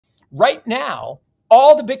Right now,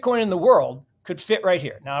 all the Bitcoin in the world could fit right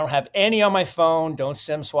here. Now, I don't have any on my phone. Don't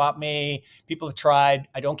SIM swap me. People have tried.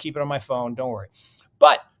 I don't keep it on my phone. Don't worry.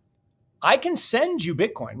 But I can send you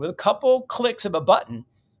Bitcoin with a couple clicks of a button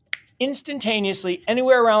instantaneously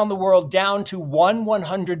anywhere around the world down to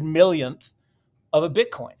 1/100 millionth of a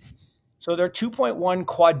Bitcoin. So there are 2.1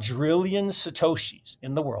 quadrillion Satoshis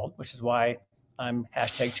in the world, which is why I'm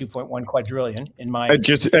hashtag 2.1 quadrillion in my... It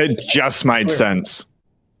just made sense.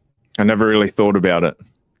 I never really thought about it.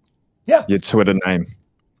 Yeah. Your Twitter name.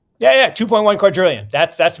 Yeah, 2.1 quadrillion.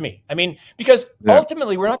 That's me. I mean, because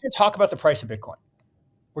ultimately we're not going to talk about the price of Bitcoin.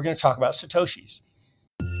 We're going to talk about Satoshis.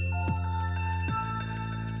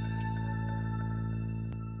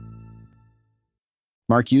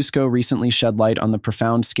 Mark Yusko recently shed light on the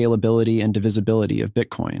profound scalability and divisibility of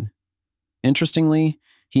Bitcoin. Interestingly,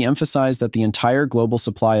 he emphasized that the entire global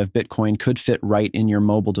supply of Bitcoin could fit right in your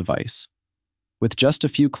mobile device. With just a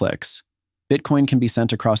few clicks, Bitcoin can be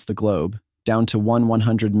sent across the globe, down to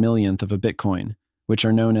 1/100 millionth of a Bitcoin, which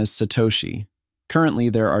are known as Satoshi. Currently,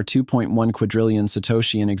 there are 2.1 quadrillion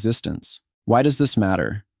Satoshi in existence. Why does this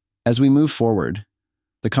matter? As we move forward,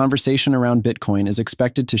 the conversation around Bitcoin is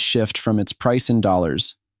expected to shift from its price in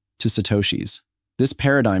dollars to Satoshis. This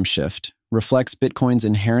paradigm shift reflects Bitcoin's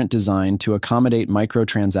inherent design to accommodate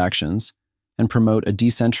microtransactions and promote a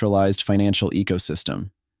decentralized financial ecosystem.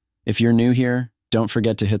 If you're new here, don't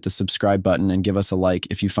forget to hit the subscribe button and give us a like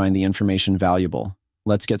if you find the information valuable.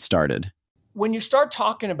 Let's get started. When you start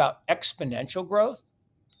talking about exponential growth,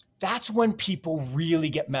 that's when people really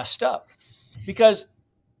get messed up. Because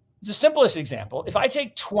the simplest example, if I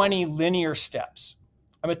take 20 linear steps,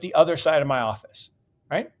 I'm at the other side of my office,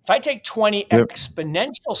 right? If I take 20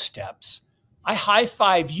 exponential steps, I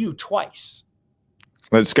high-five you twice.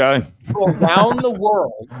 Let's go. Go around the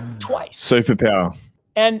world twice. Superpower.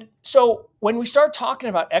 And so when we start talking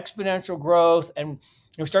about exponential growth and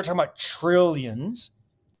we start talking about trillions,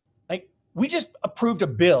 like we just approved a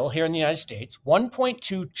bill here in the United States,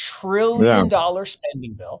 $1.2 trillion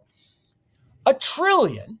spending bill. A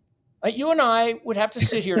trillion, like you and I would have to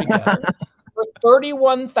sit here together for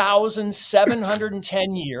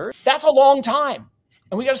 31,710 years. That's a long time.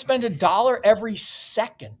 And we got to spend $1 every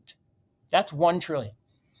second. That's 1 trillion.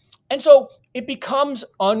 And so it becomes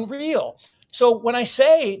unreal. So when I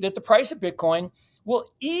say that the price of Bitcoin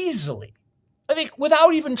will easily, I think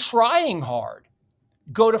without even trying hard,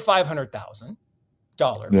 go to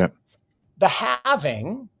 $500,000, the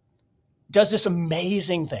halving does this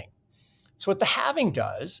amazing thing. So what the halving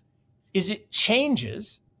does is it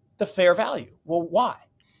changes the fair value. Well, why?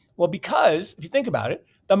 Well, because if you think about it,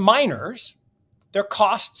 the miners, their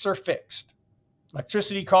costs are fixed.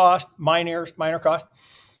 Electricity cost, miner cost.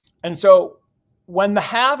 And so when the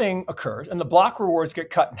halving occurs and the block rewards get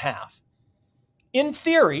cut in half, in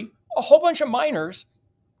theory, a whole bunch of miners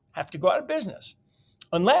have to go out of business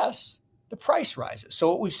unless the price rises. So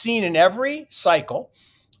what we've seen in every cycle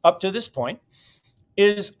up to this point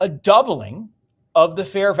is a doubling of the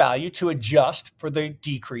fair value to adjust for the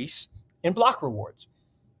decrease in block rewards.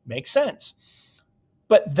 Makes sense.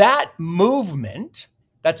 But that movement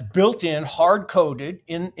that's built in, hard-coded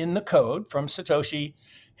in the code from Satoshi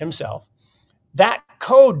himself, that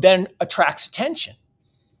code then attracts attention.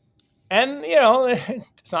 And, you know,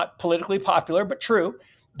 it's not politically popular, but true.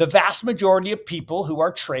 The vast majority of people who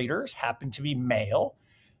are traders happen to be male.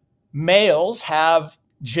 Males have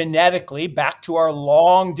genetically, back to our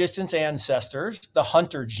long distance ancestors, the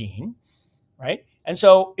hunter gene, right? And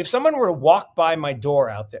so if someone were to walk by my door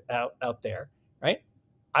out there, right,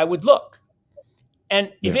 I would look.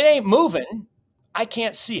 And if it ain't moving, I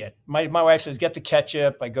can't see it. My wife says, get the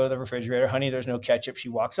ketchup. I go to the refrigerator. Honey, there's no ketchup. She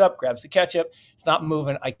walks up, grabs the ketchup. It's not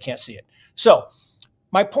moving. I can't see it. So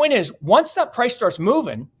my point is, once that price starts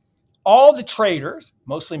moving, all the traders,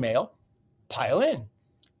 mostly male, pile in.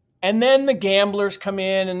 And then the gamblers come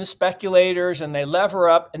in and the speculators and they lever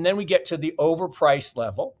up. And then we get to the overpriced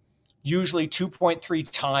level, usually 2.3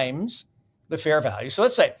 times the fair value. So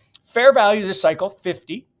let's say fair value this cycle,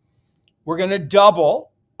 50. We're going to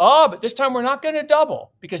double. But this time we're not going to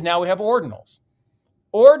double because now we have ordinals.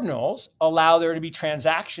 Ordinals allow there to be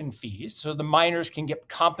transaction fees so the miners can get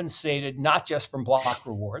compensated not just from block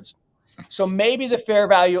rewards. So maybe the fair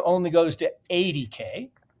value only goes to 80K.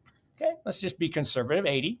 Okay, let's just be conservative,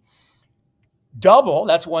 80. Double,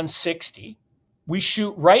 that's 160. We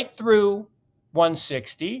shoot right through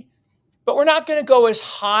 160, but we're not going to go as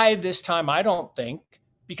high this time, I don't think,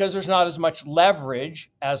 because there's not as much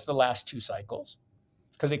leverage as the last two cycles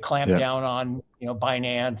because they clamped down on,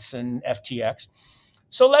 Binance and FTX.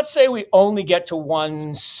 So let's say we only get to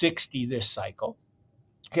 160 this cycle.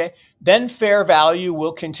 Okay. Then fair value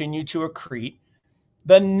will continue to accrete.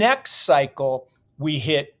 The next cycle, we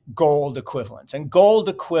hit gold equivalents. And gold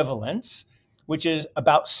equivalents, which is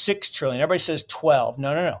about 6 trillion. Everybody says 12.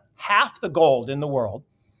 No, no, no. Half the gold in the world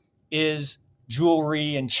is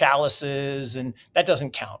jewelry and chalices, and that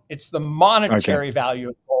doesn't count. It's the monetary value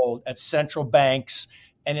of gold at central banks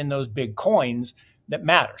and in those big coins that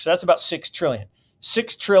matter. So that's about 6 trillion.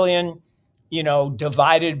 6 trillion,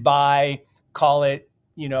 divided by, call it,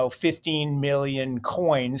 15 million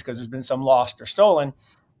coins, because there's been some lost or stolen,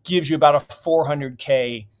 gives you about a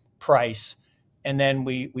 400K price. And then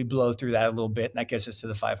we blow through that a little bit, and that gets us to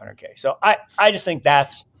the 500K. So I just think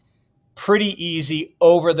that's pretty easy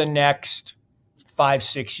over the next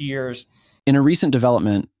 5-6 years. In a recent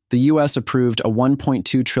development, the U.S. approved a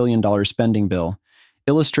 $1.2 trillion spending bill,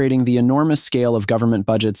 illustrating the enormous scale of government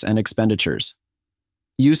budgets and expenditures.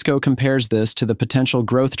 Yusko compares this to the potential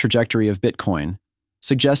growth trajectory of Bitcoin,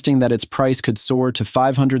 suggesting that its price could soar to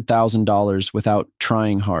 $500,000 without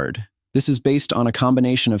trying hard. This is based on a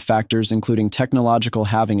combination of factors including technological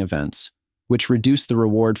halving events, which reduce the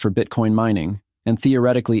reward for Bitcoin mining and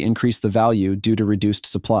theoretically increase the value due to reduced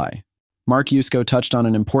supply. Mark Yusko touched on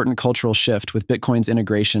an important cultural shift with Bitcoin's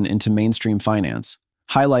integration into mainstream finance,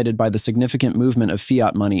 highlighted by the significant movement of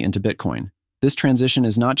fiat money into Bitcoin. This transition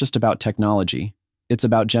is not just about technology, it's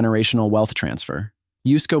about generational wealth transfer.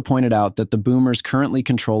 Yusko pointed out that the boomers currently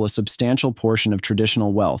control a substantial portion of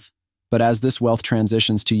traditional wealth, but as this wealth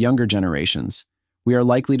transitions to younger generations, we are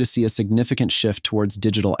likely to see a significant shift towards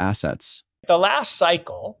digital assets. The last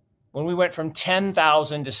cycle, when we went from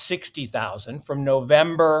 10,000 to 60,000, from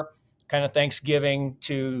November, kind of Thanksgiving,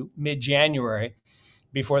 to mid-January,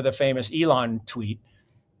 before the famous Elon tweet,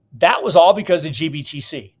 that was all because of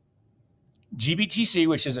GBTC. GBTC,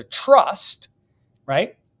 which is a trust,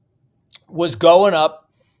 right, was going up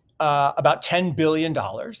about $10 billion.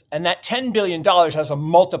 And that $10 billion has a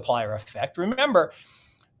multiplier effect. Remember,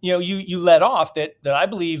 you let off that I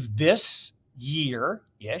believe this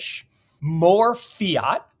year-ish, more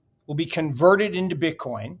fiat will be converted into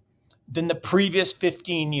Bitcoin than the previous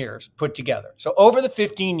 15 years put together. So over the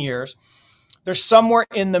 15 years, there's somewhere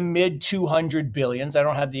in the mid 200 billions, I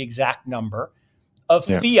don't have the exact number, of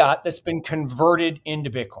fiat that's been converted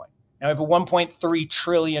into Bitcoin. Now we have a $1.3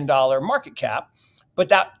 trillion market cap, but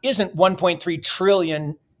that isn't 1.3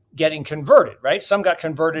 trillion getting converted, right? Some got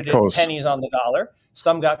converted at pennies on the dollar.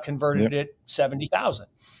 Some got converted at 70,000.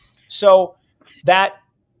 So that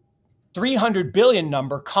 300 billion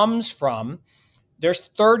number comes from, there's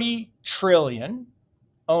 30 trillion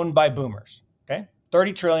owned by boomers, okay?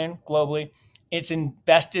 30 trillion globally. It's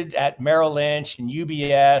invested at Merrill Lynch and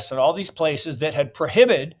UBS and all these places that had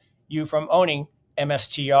prohibited you from owning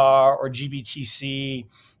MSTR or GBTC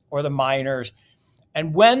or the miners.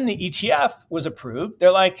 And when the ETF was approved,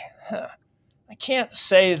 they're like, I can't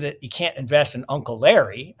say that you can't invest in Uncle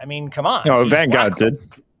Larry. I mean, come on. No, Vanguard did.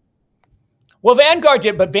 Well, Vanguard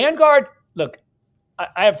did, but Vanguard, look,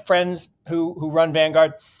 I have friends who run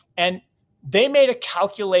Vanguard, and they made a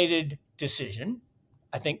calculated decision,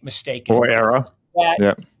 I think mistaken. Or error.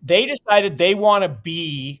 That they decided they want to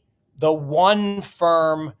be the one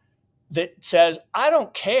firm that says, I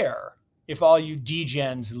don't care if all you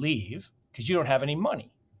degens leave because you don't have any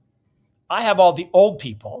money. I have all the old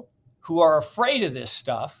people who are afraid of this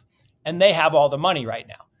stuff, and they have all the money right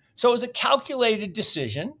now. So it was a calculated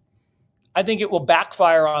decision. I think it will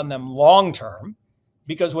backfire on them long term,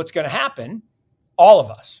 because what's going to happen, all of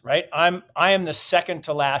us, right? I am the second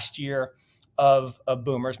to last year of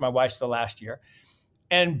boomers. My wife's the last year.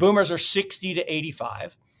 And boomers are 60 to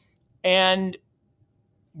 85. And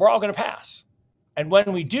we're all going to pass. And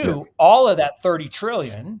when we do, all of that 30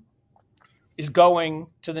 trillion is going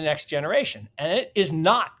to the next generation. And it is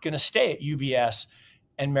not going to stay at UBS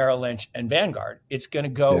and Merrill Lynch and Vanguard. It's going to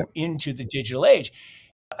go into the digital age.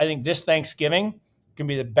 I think this Thanksgiving can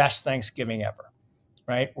be the best Thanksgiving ever,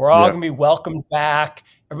 right? We're all going to be welcomed back.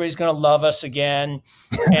 Everybody's going to love us again.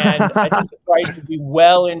 And I think the price will be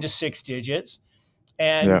well into 6 digits.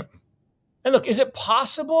 And look, is it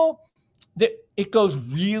possible that it goes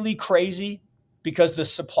really crazy because the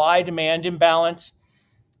supply-demand imbalance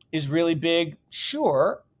is really big?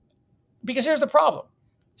 Sure, because here's the problem.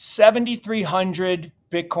 7,300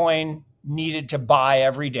 Bitcoin needed to buy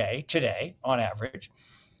every day today, on average,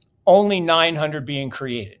 only 900 being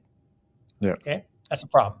created. Yeah. Okay, that's a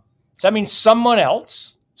problem. So that means someone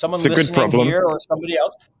else, someone listening here or somebody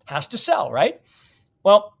else has to sell, right?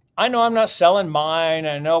 Well, I know I'm not selling mine.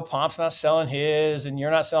 I know Pomp's not selling his, and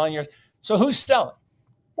you're not selling yours. So who's selling?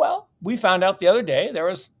 Well, we found out the other day there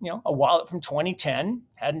was, a wallet from 2010,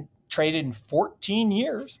 hadn't traded in 14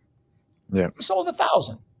 years. Yeah. We sold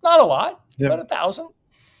 1,000. Not a lot, Yeah. but 1,000.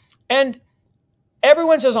 And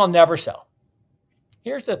everyone says, I'll never sell.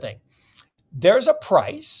 Here's the thing. There's a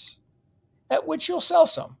price at which you'll sell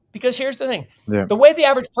some. Because here's the thing. Yeah. The way the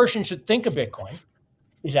average person should think of Bitcoin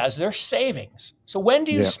is as their savings. So when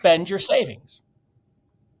do you spend your savings?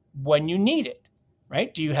 When you need it,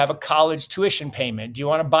 right? Do you have a college tuition payment? Do you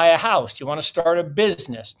want to buy a house? Do you want to start a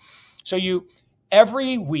business? So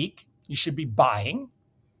every week you should be buying.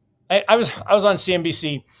 I was on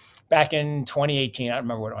CNBC back in 2018. I don't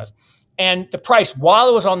remember what it was. And the price while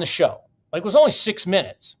it was on the show, like it was only 6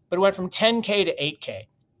 minutes, but it went from 10K to 8K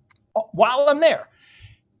while I'm there.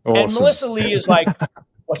 Awesome. And Melissa Lee is like,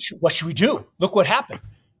 what should we do? Look what happened.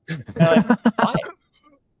 And I'm like, buy it.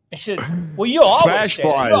 I said, well, you always say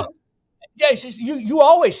that. Yeah, he says, you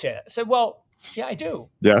always say it. I said, well, yeah, I do.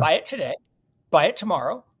 Yeah. Buy it today, buy it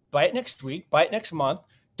tomorrow, buy it next week, buy it next month.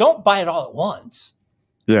 Don't buy it all at once.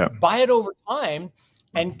 Yeah. Buy it over time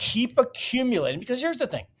and keep accumulating. Because here's the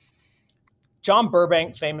thing. John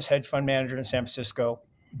Burbank, famous hedge fund manager in San Francisco,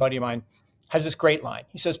 buddy of mine, has this great line.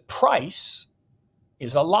 He says, price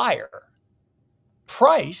is a liar.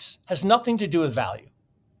 Price has nothing to do with value.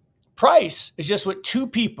 Price is just what two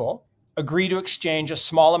people agree to exchange a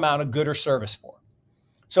small amount of good or service for.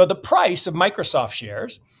 So the price of Microsoft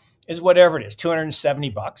shares is whatever it is,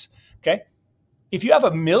 $270. Okay. If you have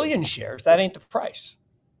 1 million shares, that ain't the price.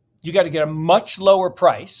 You got to get a much lower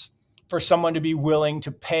price for someone to be willing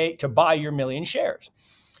to pay to buy your 1 million shares.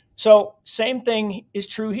 So same thing is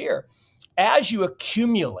true here. As you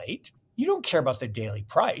accumulate, you don't care about the daily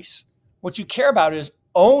price. What you care about is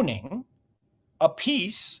owning a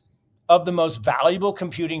piece of the most valuable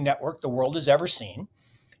computing network the world has ever seen.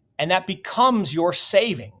 And that becomes your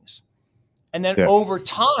savings. And then over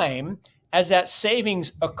time, as that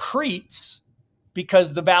savings accretes,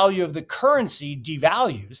 because the value of the currency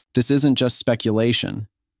devalues. This isn't just speculation.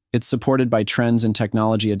 It's supported by trends in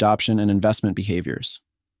technology adoption and investment behaviors.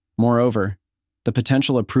 Moreover, the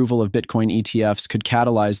potential approval of Bitcoin ETFs could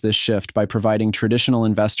catalyze this shift by providing traditional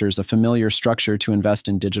investors a familiar structure to invest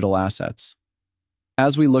in digital assets.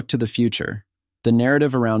 As we look to the future, the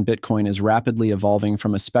narrative around Bitcoin is rapidly evolving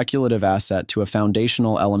from a speculative asset to a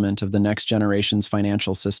foundational element of the next generation's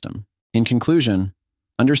financial system. In conclusion,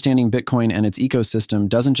 understanding Bitcoin and its ecosystem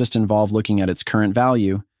doesn't just involve looking at its current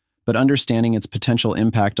value, but understanding its potential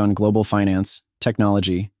impact on global finance,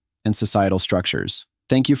 technology, and societal structures.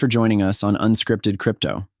 Thank you for joining us on Unscripted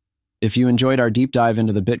Crypto. If you enjoyed our deep dive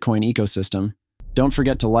into the Bitcoin ecosystem, don't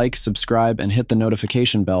forget to like, subscribe, and hit the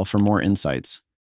notification bell for more insights.